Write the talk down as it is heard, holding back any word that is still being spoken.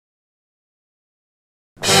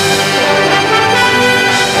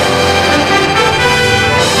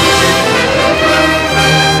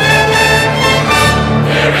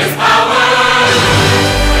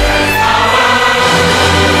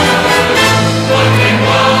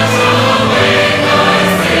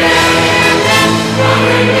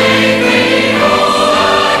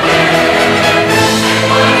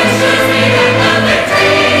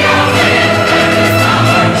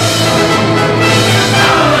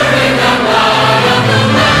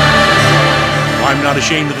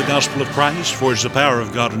ashamed of the gospel of Christ, for it is the power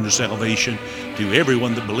of God unto salvation to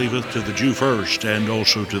everyone that believeth, to the Jew first, and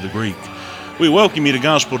also to the Greek. We welcome you to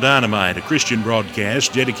Gospel Dynamite, a Christian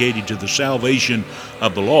broadcast dedicated to the salvation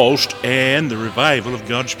of the lost and the revival of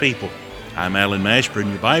God's people. I'm Alan Mashburn,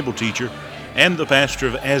 your Bible teacher and the pastor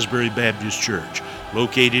of Asbury Baptist Church,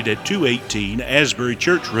 located at 218 Asbury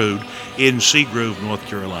Church Road in Seagrove, North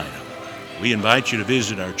Carolina. We invite you to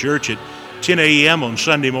visit our church at 10 a.m. on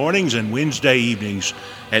Sunday mornings and Wednesday evenings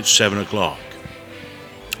at 7 o'clock.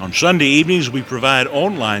 On Sunday evenings, we provide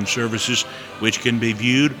online services which can be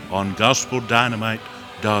viewed on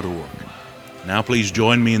gospeldynamite.org. Now please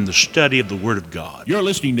join me in the study of the Word of God. You're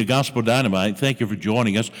listening to Gospel Dynamite. Thank you for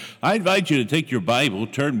joining us. I invite you to take your Bible,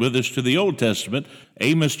 turn with us to the Old Testament,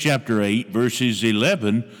 Amos chapter 8, verses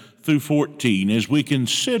 11 through 14, as we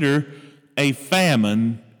consider a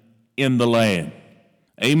famine in the land.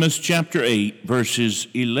 Amos chapter 8, verses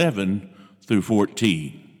 11 through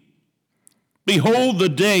 14. Behold, the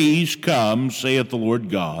days come, saith the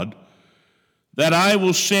Lord God, that I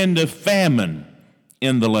will send a famine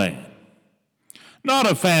in the land. Not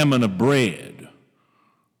a famine of bread,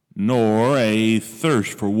 nor a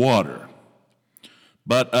thirst for water,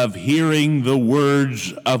 but of hearing the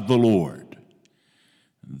words of the Lord.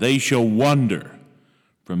 They shall wander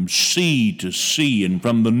from sea to sea, and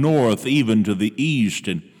from the north even to the east,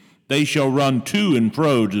 and they shall run to and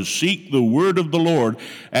fro to seek the word of the Lord,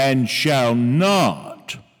 and shall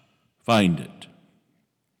not find it.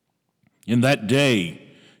 In that day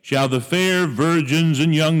shall the fair virgins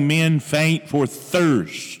and young men faint for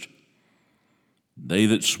thirst, they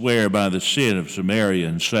that swear by the sin of Samaria,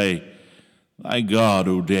 and say, Thy God,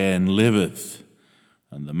 O Dan, liveth,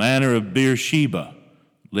 and the manner of Beersheba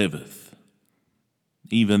liveth.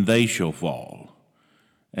 Even they shall fall,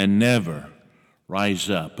 and never rise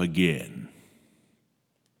up again.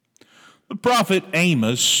 The prophet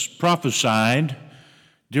Amos prophesied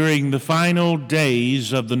during the final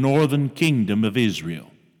days of the northern kingdom of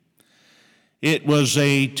Israel. It was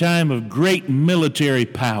a time of great military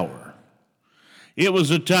power. It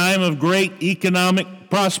was a time of great economic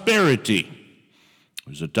prosperity. It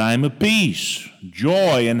was a time of peace,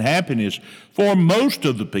 joy, and happiness for most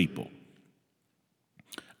of the people.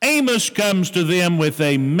 Amos comes to them with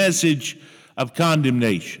a message of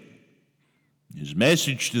condemnation. His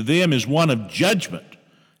message to them is one of judgment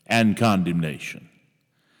and condemnation.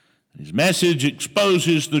 His message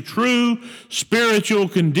exposes the true spiritual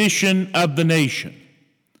condition of the nation.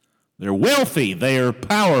 They're wealthy, they are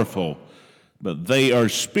powerful, but they are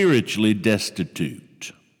spiritually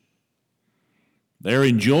destitute. They're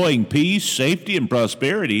enjoying peace, safety, and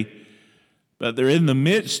prosperity, but they're in the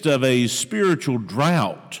midst of a spiritual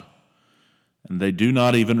drought, and they do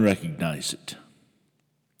not even recognize it.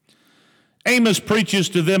 Amos preaches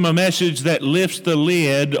to them a message that lifts the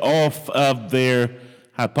lid off of their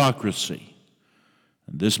hypocrisy.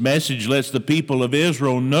 And this message lets the people of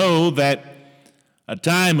Israel know that a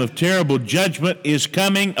time of terrible judgment is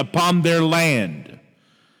coming upon their land.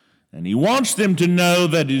 And he wants them to know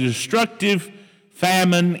that a destructive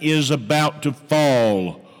famine is about to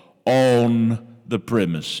fall on the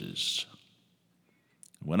premises.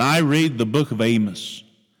 When I read the book of Amos,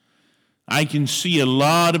 I can see a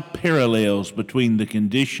lot of parallels between the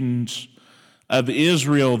conditions of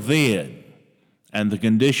Israel then and the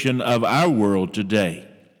condition of our world today.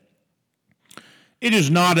 It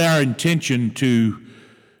is not our intention to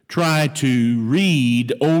try to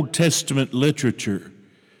read Old Testament literature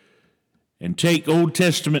and take Old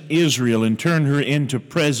Testament Israel and turn her into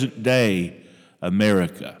present day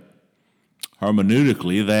America.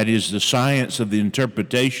 Hermeneutically, that is the science of the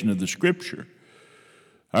interpretation of the Scripture.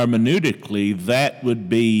 Hermeneutically, that would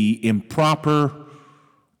be improper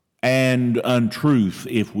and untruth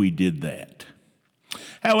if we did that.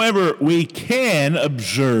 However, we can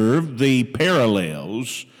observe the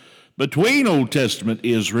parallels between Old Testament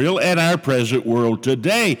Israel and our present world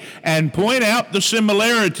today and point out the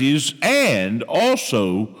similarities and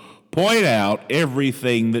also point out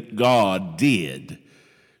everything that God did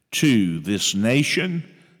to this nation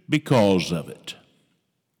because of it.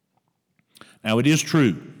 Now, it is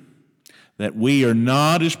true that we are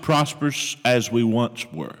not as prosperous as we once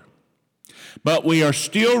were, but we are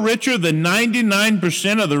still richer than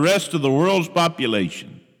 99% of the rest of the world's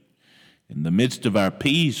population. In the midst of our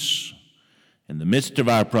peace, in the midst of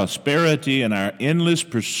our prosperity and our endless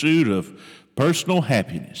pursuit of personal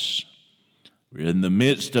happiness, we're in the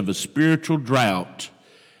midst of a spiritual drought,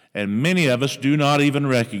 and many of us do not even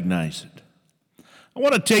recognize it. I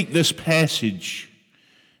want to take this passage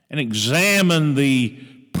and examine the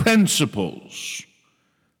principles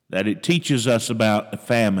that it teaches us about a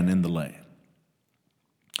famine in the land.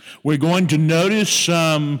 We're going to notice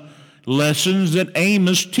some lessons that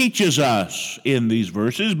Amos teaches us in these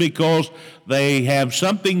verses because they have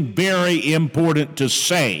something very important to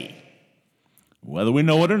say. Whether we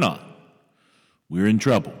know it or not, we're in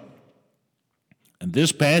trouble. And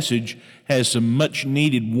this passage has some much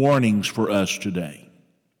needed warnings for us today.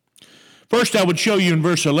 First, I would show you in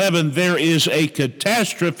verse 11, there is a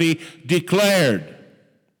catastrophe declared.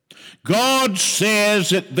 God says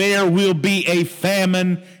that there will be a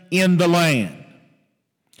famine in the land.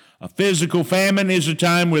 A physical famine is a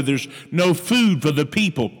time where there's no food for the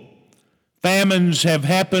people. Famines have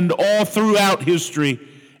happened all throughout history,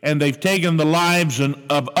 and they've taken the lives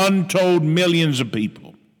of untold millions of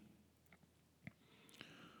people.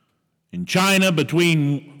 In China,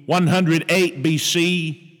 between 108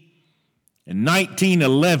 BC and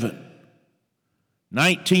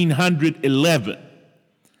 1911,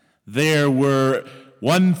 there were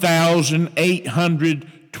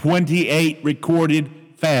 1,828 recorded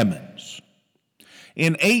famines.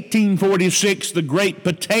 In 1846, the Great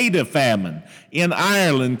Potato Famine in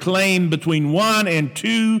Ireland claimed between 1 and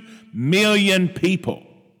 2 million people.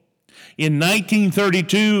 In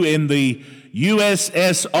 1932, in the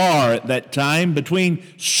USSR at that time, between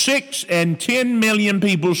 6 and 10 million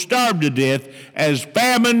people starved to death as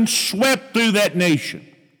famine swept through that nation.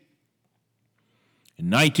 In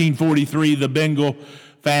 1943, the Bengal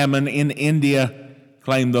famine in India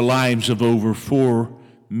claimed the lives of over 4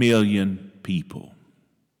 million people.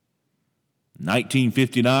 In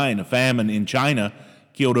 1959, a famine in China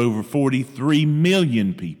killed over 43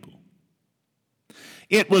 million people.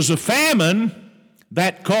 It was a famine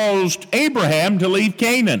that caused Abraham to leave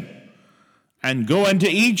Canaan and go into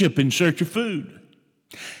Egypt in search of food.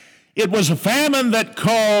 It was a famine that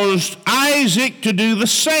caused Isaac to do the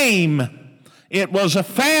same. It was a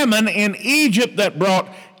famine in Egypt that brought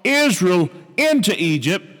Israel into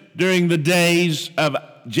Egypt during the days of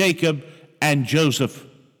Jacob and Joseph.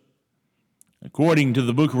 According to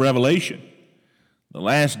the book of Revelation, the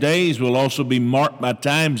last days will also be marked by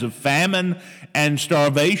times of famine and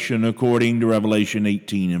starvation, according to Revelation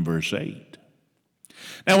 18 and verse 8.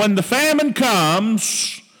 Now, when the famine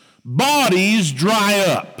comes, bodies dry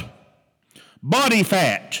up. Body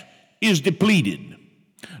fat is depleted.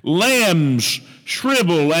 Limbs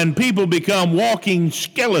shrivel and people become walking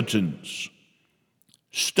skeletons.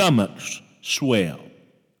 Stomachs swell.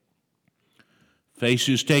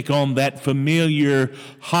 Faces take on that familiar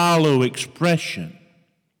hollow expression.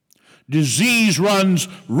 Disease runs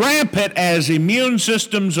rampant as immune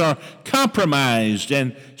systems are compromised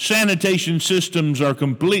and sanitation systems are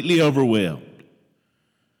completely overwhelmed.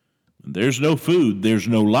 When there's no food, there's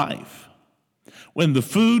no life. When the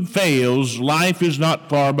food fails, life is not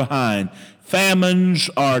far behind. Famines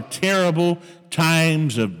are terrible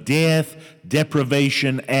times of death,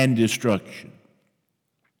 deprivation, and destruction.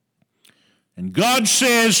 And God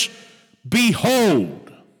says,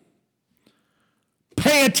 behold,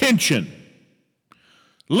 pay attention,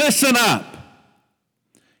 listen up,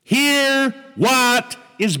 hear what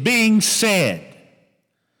is being said.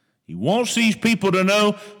 He wants these people to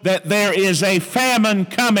know that there is a famine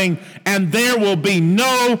coming and there will be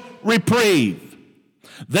no reprieve.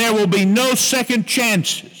 There will be no second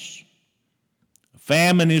chances.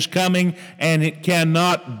 Famine is coming and it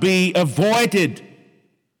cannot be avoided.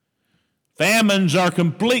 Famines are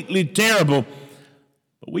completely terrible,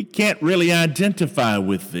 but we can't really identify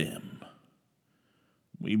with them.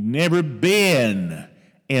 We've never been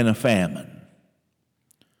in a famine.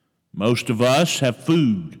 Most of us have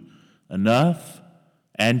food enough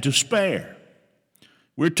and to spare.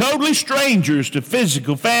 We're totally strangers to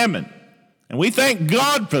physical famine, and we thank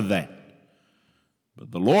God for that. But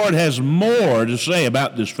the Lord has more to say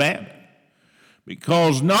about this famine.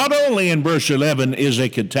 Because not only in verse 11 is a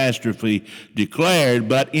catastrophe declared,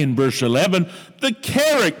 but in verse 11, the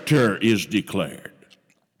character is declared.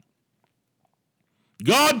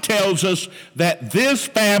 God tells us that this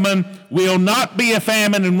famine will not be a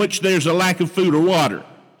famine in which there's a lack of food or water.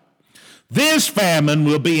 This famine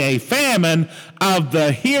will be a famine of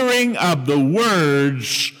the hearing of the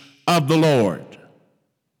words of the Lord.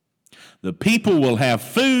 The people will have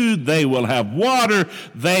food, they will have water.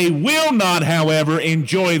 They will not, however,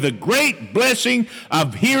 enjoy the great blessing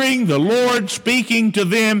of hearing the Lord speaking to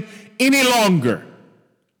them any longer.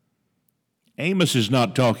 Amos is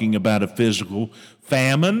not talking about a physical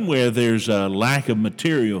famine where there's a lack of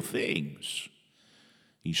material things.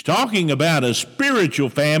 He's talking about a spiritual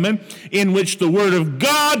famine in which the Word of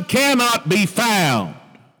God cannot be found.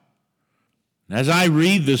 As I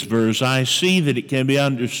read this verse, I see that it can be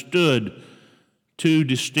understood two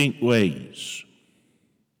distinct ways.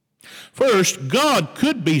 First, God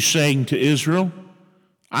could be saying to Israel,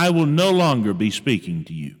 I will no longer be speaking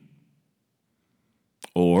to you.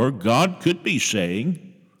 Or God could be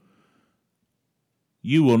saying,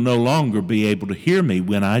 you will no longer be able to hear me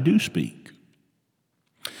when I do speak.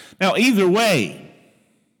 Now, either way,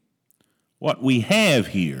 what we have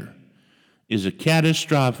here is a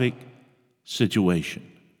catastrophic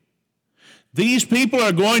situation. These people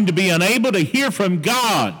are going to be unable to hear from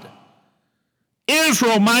God.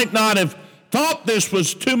 Israel might not have thought this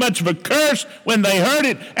was too much of a curse when they heard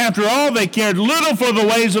it. After all, they cared little for the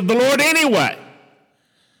ways of the Lord anyway.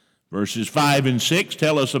 Verses 5 and 6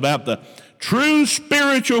 tell us about the true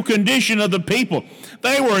spiritual condition of the people.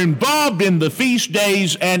 They were involved in the feast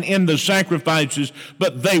days and in the sacrifices,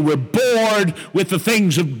 but they were bored with the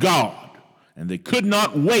things of God. And they could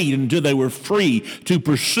not wait until they were free to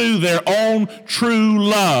pursue their own true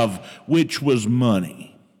love, which was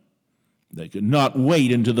money. They could not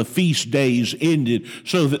wait until the feast days ended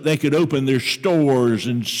so that they could open their stores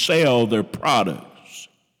and sell their products.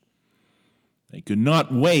 They could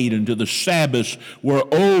not wait until the Sabbaths were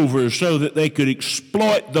over so that they could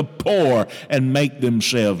exploit the poor and make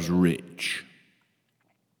themselves rich.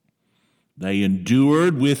 They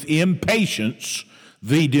endured with impatience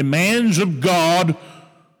the demands of God,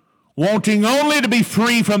 wanting only to be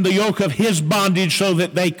free from the yoke of his bondage so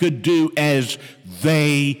that they could do as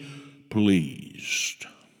they pleased.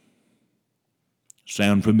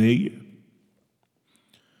 Sound familiar?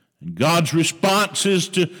 And God's response is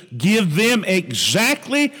to give them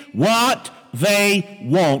exactly what they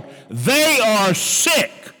want. They are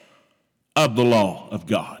sick of the law of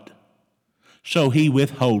God, so he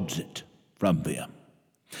withholds it from them.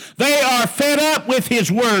 They are fed up with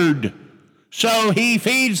his word, so he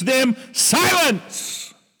feeds them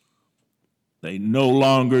silence. They no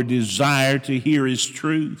longer desire to hear his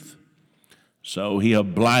truth, so he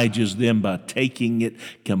obliges them by taking it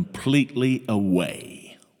completely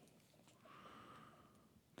away.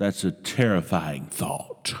 That's a terrifying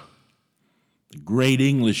thought. The great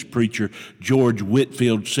English preacher George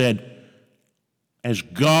Whitefield said, as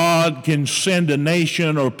God can send a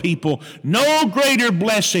nation or people no greater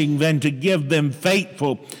blessing than to give them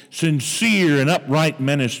faithful, sincere, and upright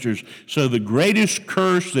ministers, so the greatest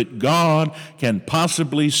curse that God can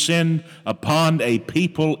possibly send upon a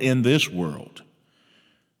people in this world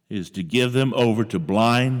is to give them over to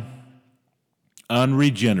blind,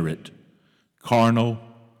 unregenerate, carnal,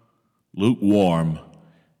 lukewarm,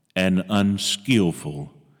 and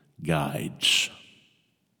unskillful guides.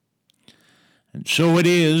 And so it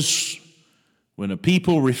is when a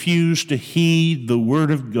people refuse to heed the word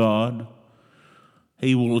of God,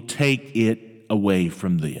 he will take it away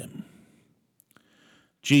from them.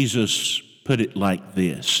 Jesus put it like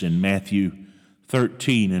this in Matthew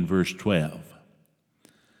 13 and verse 12.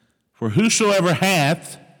 For whosoever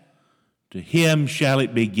hath, to him shall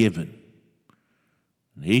it be given,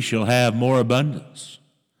 and he shall have more abundance.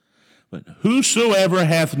 But whosoever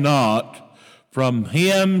hath not, from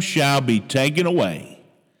him shall be taken away,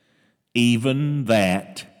 even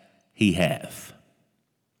that he hath.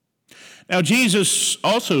 Now, Jesus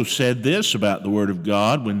also said this about the word of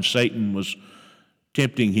God when Satan was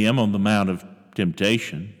tempting him on the Mount of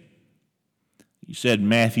Temptation. He said in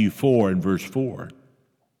Matthew 4 and verse 4,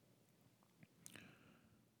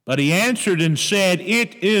 but he answered and said,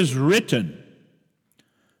 it is written,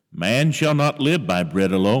 man shall not live by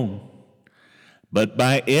bread alone, but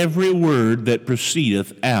by every word that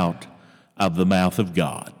proceedeth out of the mouth of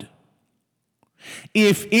God.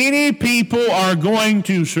 If any people are going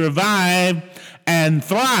to survive and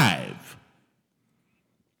thrive,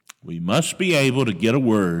 we must be able to get a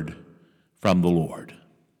word from the Lord.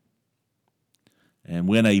 And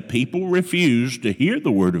when a people refuse to hear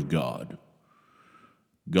the word of God,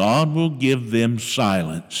 God will give them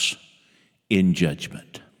silence in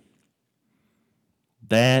judgment.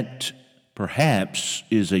 That perhaps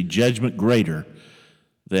is a judgment greater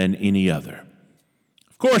than any other.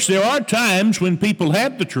 Of course, there are times when people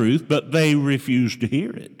have the truth, but they refuse to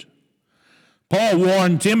hear it. Paul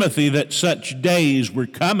warned Timothy that such days were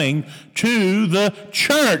coming to the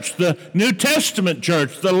church, the New Testament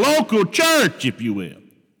church, the local church, if you will.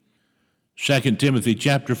 2 Timothy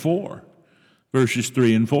chapter 4, verses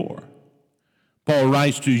 3 and 4. Paul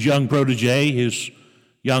writes to his young protege, his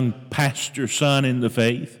young pastor son in the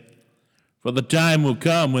faith, for the time will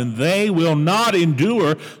come when they will not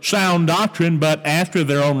endure sound doctrine, but after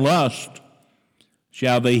their own lust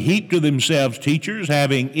shall they heap to themselves teachers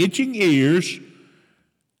having itching ears,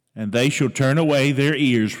 and they shall turn away their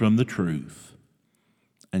ears from the truth,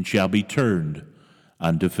 and shall be turned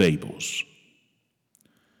unto fables.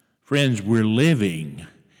 Friends, we're living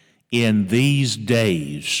in these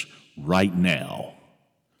days right now.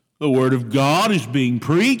 The Word of God is being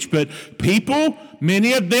preached, but people,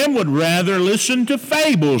 many of them, would rather listen to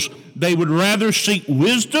fables. They would rather seek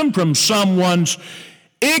wisdom from someone's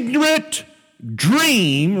ignorant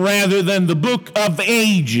dream rather than the book of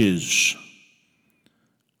ages.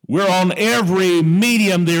 We're on every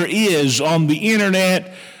medium there is on the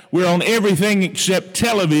internet. We're on everything except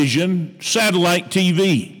television, satellite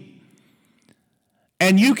TV.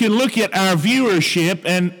 And you can look at our viewership,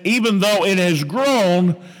 and even though it has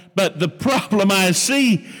grown, but the problem I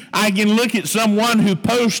see, I can look at someone who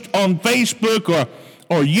posts on Facebook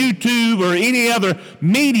or YouTube or any other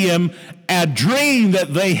medium a dream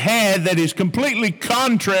that they had that is completely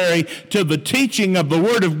contrary to the teaching of the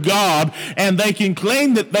Word of God, and they can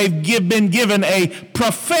claim that they've been given a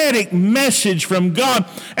prophetic message from God,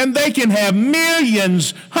 and they can have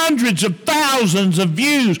millions, hundreds of thousands of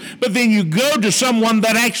views, but then you go to someone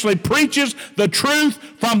that actually preaches the truth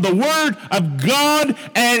from the Word of God,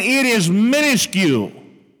 and it is minuscule.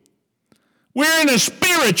 We're in a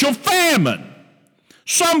spiritual famine.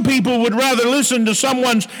 Some people would rather listen to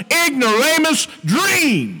someone's ignoramus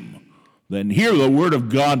dream than hear the Word of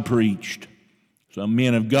God preached. Some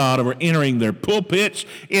men of God are entering their pulpits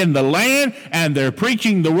in the land, and they're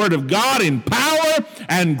preaching the Word of God in power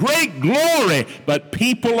and great glory, but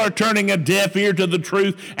people are turning a deaf ear to the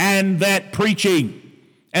truth and that preaching.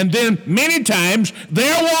 And then many times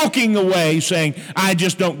they're walking away saying, I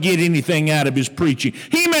just don't get anything out of his preaching.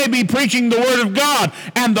 He may be preaching the Word of God,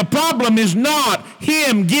 and the problem is not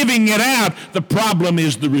him giving it out. The problem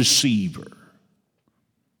is the receiver.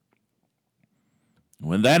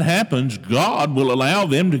 When that happens, God will allow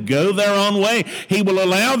them to go their own way. He will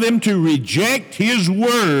allow them to reject His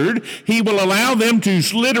Word. He will allow them to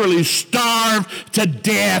literally starve to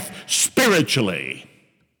death spiritually.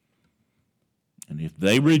 And if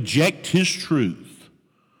they reject His truth,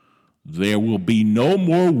 there will be no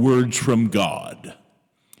more words from God.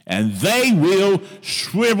 And they will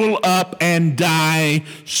shrivel up and die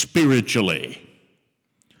spiritually.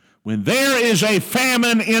 When there is a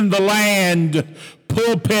famine in the land,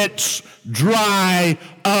 pulpits dry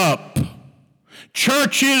up.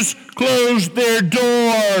 Churches close their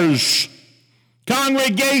doors.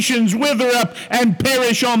 Congregations wither up and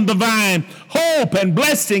perish on the vine. Hope and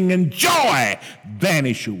blessing and joy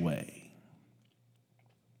vanish away.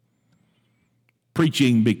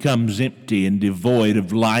 Preaching becomes empty and devoid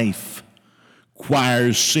of life.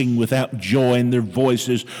 Choirs sing without joy in their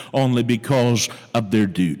voices only because of their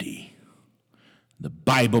duty. The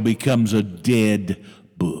Bible becomes a dead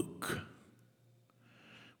book.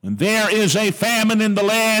 When there is a famine in the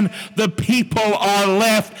land, the people are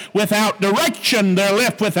left without direction. They're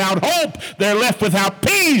left without hope. They're left without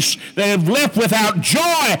peace. They're left without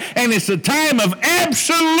joy. And it's a time of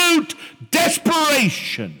absolute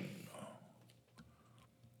desperation.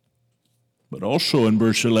 But also in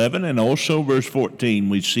verse 11 and also verse 14,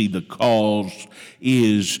 we see the cause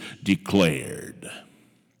is declared.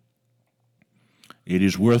 It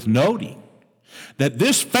is worth noting that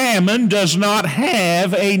this famine does not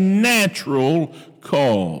have a natural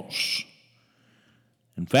cause.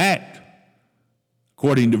 In fact,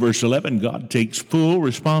 according to verse 11, God takes full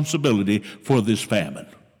responsibility for this famine.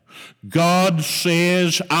 God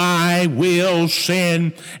says, I will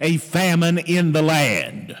send a famine in the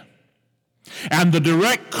land. And the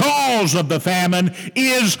direct cause of the famine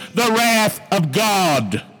is the wrath of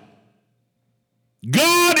God.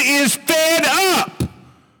 God is fed up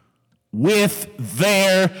with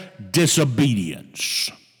their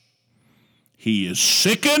disobedience. He is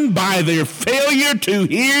sickened by their failure to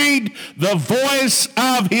heed the voice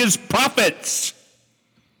of His prophets.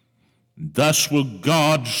 Thus will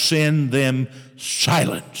God send them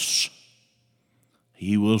silence.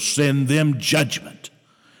 He will send them judgment.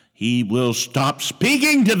 He will stop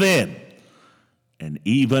speaking to them. And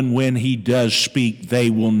even when He does speak,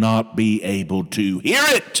 they will not be able to hear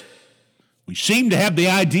it. We seem to have the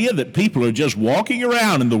idea that people are just walking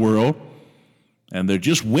around in the world and they're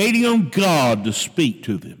just waiting on God to speak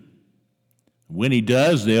to them. When He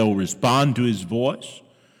does, they'll respond to His voice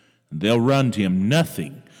and they'll run to Him.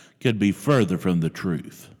 Nothing could be further from the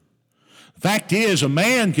truth. The fact is, a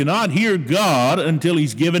man cannot hear God until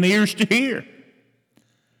he's given ears to hear.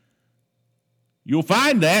 You'll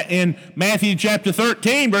find that in Matthew chapter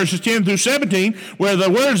 13, verses 10 through 17, where the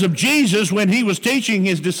words of Jesus when He was teaching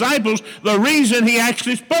His disciples, the reason He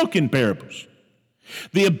actually spoke in parables.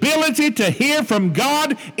 The ability to hear from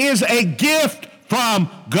God is a gift from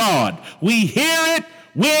God. We hear it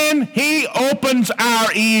when He opens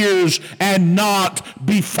our ears and not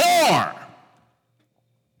before.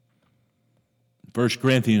 1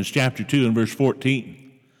 Corinthians chapter 2 and verse 14.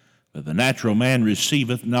 But the natural man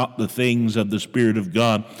receiveth not the things of the Spirit of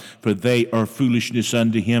God, for they are foolishness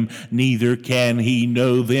unto him, neither can he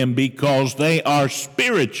know them, because they are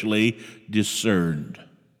spiritually discerned.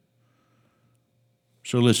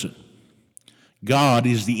 So listen, God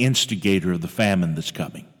is the instigator of the famine that's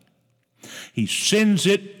coming. He sends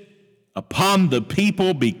it upon the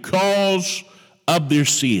people because of their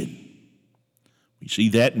sin. We see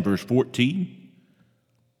that in verse 14.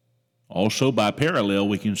 Also, by parallel,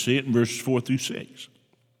 we can see it in verses 4 through 6.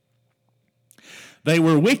 They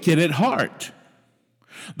were wicked at heart.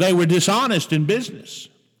 They were dishonest in business.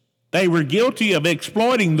 They were guilty of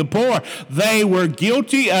exploiting the poor. They were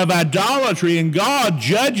guilty of idolatry, and God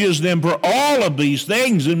judges them for all of these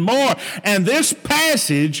things and more. And this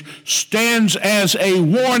passage stands as a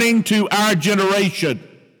warning to our generation.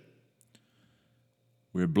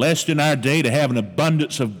 We're blessed in our day to have an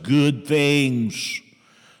abundance of good things.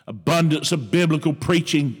 Abundance of biblical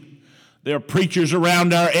preaching. There are preachers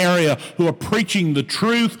around our area who are preaching the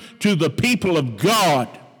truth to the people of God.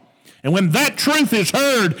 And when that truth is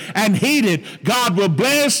heard and heeded, God will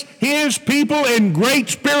bless his people in great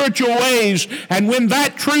spiritual ways. And when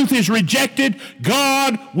that truth is rejected,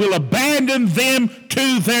 God will abandon them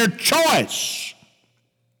to their choice.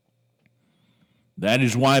 That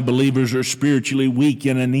is why believers are spiritually weak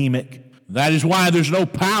and anemic. That is why there's no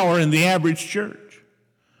power in the average church.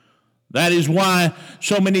 That is why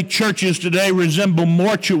so many churches today resemble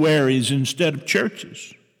mortuaries instead of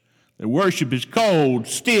churches. Their worship is cold,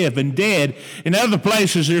 stiff, and dead. In other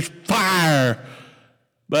places there's fire,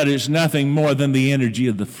 but it's nothing more than the energy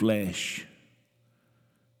of the flesh.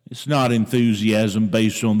 It's not enthusiasm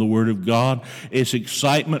based on the Word of God. It's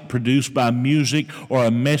excitement produced by music or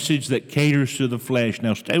a message that caters to the flesh.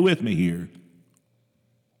 Now stay with me here.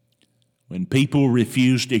 When people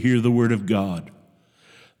refuse to hear the Word of God,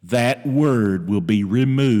 that word will be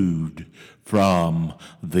removed from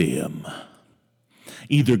them.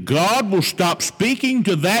 Either God will stop speaking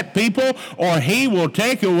to that people, or he will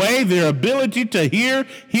take away their ability to hear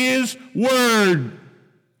his word.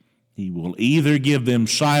 He will either give them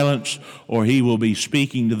silence, or he will be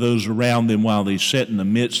speaking to those around them while they sit in the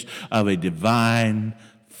midst of a divine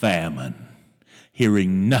famine,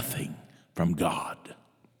 hearing nothing from God.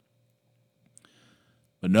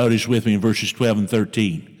 But notice with me in verses 12 and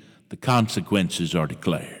 13, the consequences are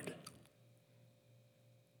declared.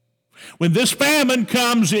 When this famine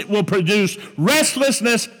comes, it will produce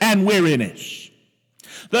restlessness and weariness.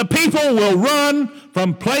 The people will run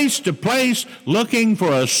from place to place looking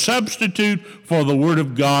for a substitute for the word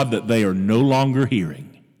of God that they are no longer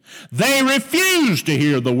hearing. They refuse to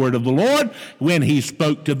hear the word of the Lord when he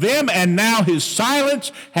spoke to them, and now his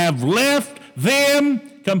silence have left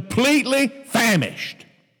them completely famished.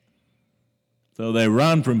 So they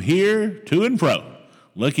run from here to and fro,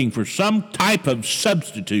 looking for some type of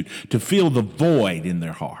substitute to fill the void in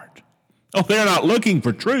their heart. Oh, they're not looking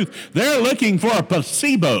for truth. They're looking for a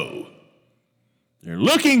placebo. They're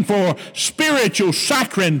looking for spiritual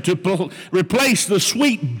saccharin to replace the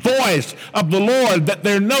sweet voice of the Lord that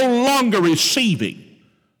they're no longer receiving.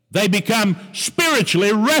 They become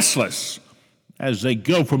spiritually restless as they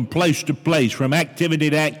go from place to place, from activity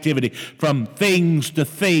to activity, from things to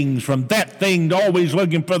things, from that thing to always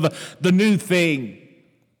looking for the new thing.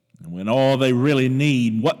 And when all they really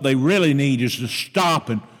need, what they really need is to stop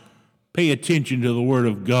and pay attention to the Word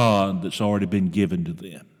of God that's already been given to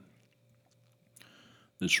them.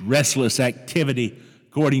 This restless activity,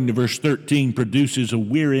 according to verse 13, produces a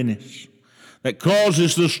weariness that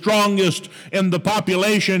causes the strongest in the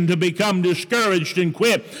population to become discouraged and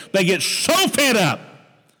quit. They get so fed up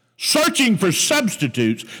searching for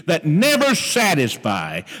substitutes that never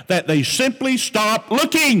satisfy that they simply stop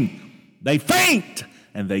looking. They faint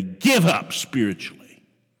and they give up spiritually.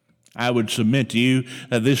 I would submit to you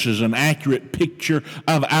that this is an accurate picture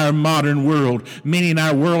of our modern world. Many in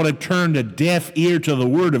our world have turned a deaf ear to the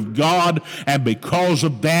Word of God, and because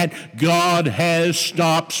of that, God has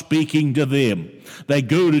stopped speaking to them. They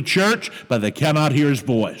go to church, but they cannot hear His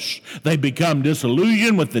voice. They become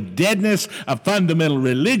disillusioned with the deadness of fundamental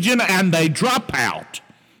religion, and they drop out.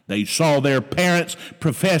 They saw their parents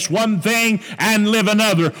profess one thing and live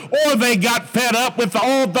another, or they got fed up with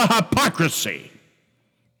all the hypocrisy.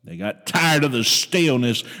 They got tired of the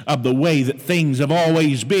staleness of the way that things have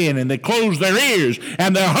always been, and they closed their ears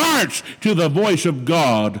and their hearts to the voice of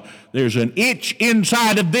God. There's an itch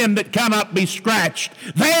inside of them that cannot be scratched.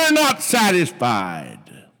 They're not satisfied.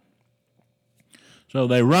 So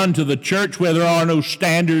they run to the church where there are no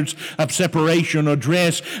standards of separation or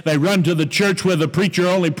dress. They run to the church where the preacher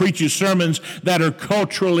only preaches sermons that are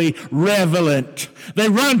culturally relevant. They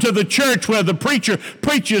run to the church where the preacher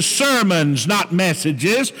preaches sermons, not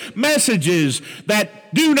messages. Messages that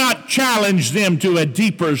do not challenge them to a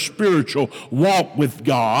deeper spiritual walk with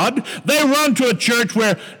God. They run to a church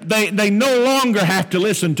where they no longer have to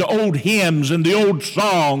listen to old hymns and the old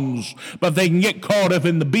songs, but they can get caught up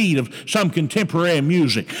in the beat of some contemporary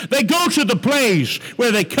music. They go to the place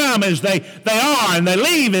where they come as they are and they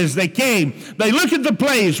leave as they came. They look at the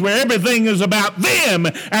place where everything is about them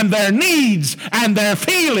and their needs and their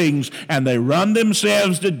feelings, and they run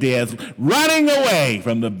themselves to death, running away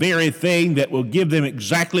from the very thing that will give them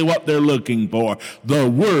exactly what they're looking for, the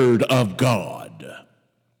Word of God.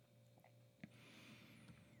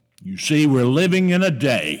 You see, we're living in a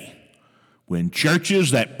day when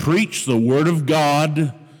churches that preach the Word of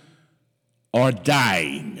God are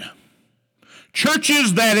dying.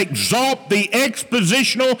 Churches that exalt the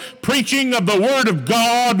expositional preaching of the Word of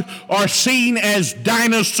God are seen as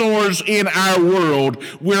dinosaurs in our world.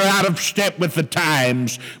 We're out of step with the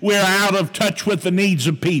times. We're out of touch with the needs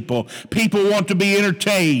of people. People want to be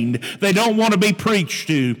entertained. They don't want to be preached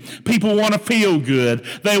to. People want to feel good.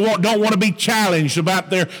 They don't want to be challenged about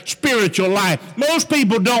their spiritual life. Most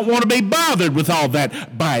people don't want to be bothered with all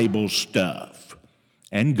that Bible stuff.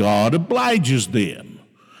 And God obliges them.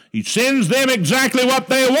 He sends them exactly what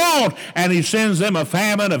they want, and he sends them a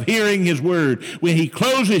famine of hearing his word. When he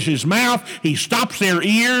closes his mouth, he stops their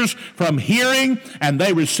ears from hearing, and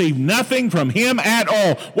they receive nothing from him at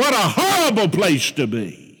all. What a horrible place to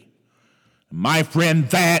be. My friend,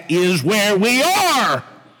 that is where we are.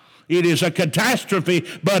 It is a catastrophe,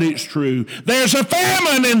 but it's true. There's a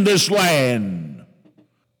famine in this land.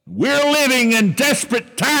 We're living in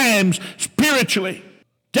desperate times spiritually.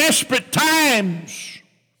 Desperate times.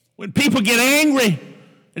 When people get angry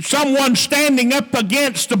at someone standing up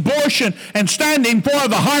against abortion and standing for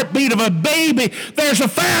the heartbeat of a baby, there's a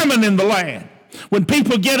famine in the land. When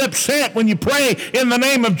people get upset when you pray in the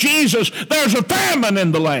name of Jesus, there's a famine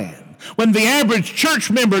in the land. When the average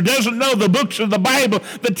church member doesn't know the books of the Bible,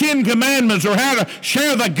 the 10 Commandments, or how to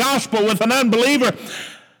share the gospel with an unbeliever,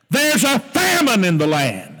 there's a famine in the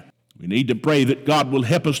land. We need to pray that God will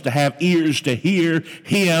help us to have ears to hear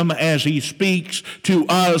him as he speaks to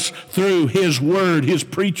us through his word, his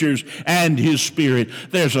preachers, and his Spirit.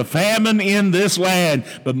 There's a famine in this land,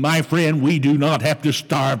 but my friend, we do not have to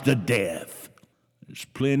starve to death. There's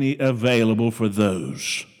plenty available for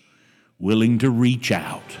those willing to reach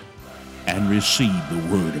out and receive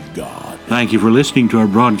the Word of God. Thank you for listening to our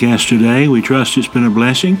broadcast today. We trust it's been a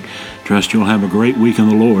blessing. Trust you'll have a great week in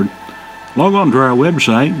the Lord. Log on to our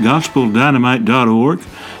website, gospeldynamite.org,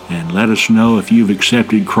 and let us know if you've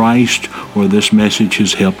accepted Christ or this message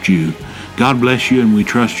has helped you. God bless you, and we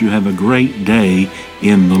trust you have a great day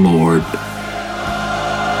in the Lord.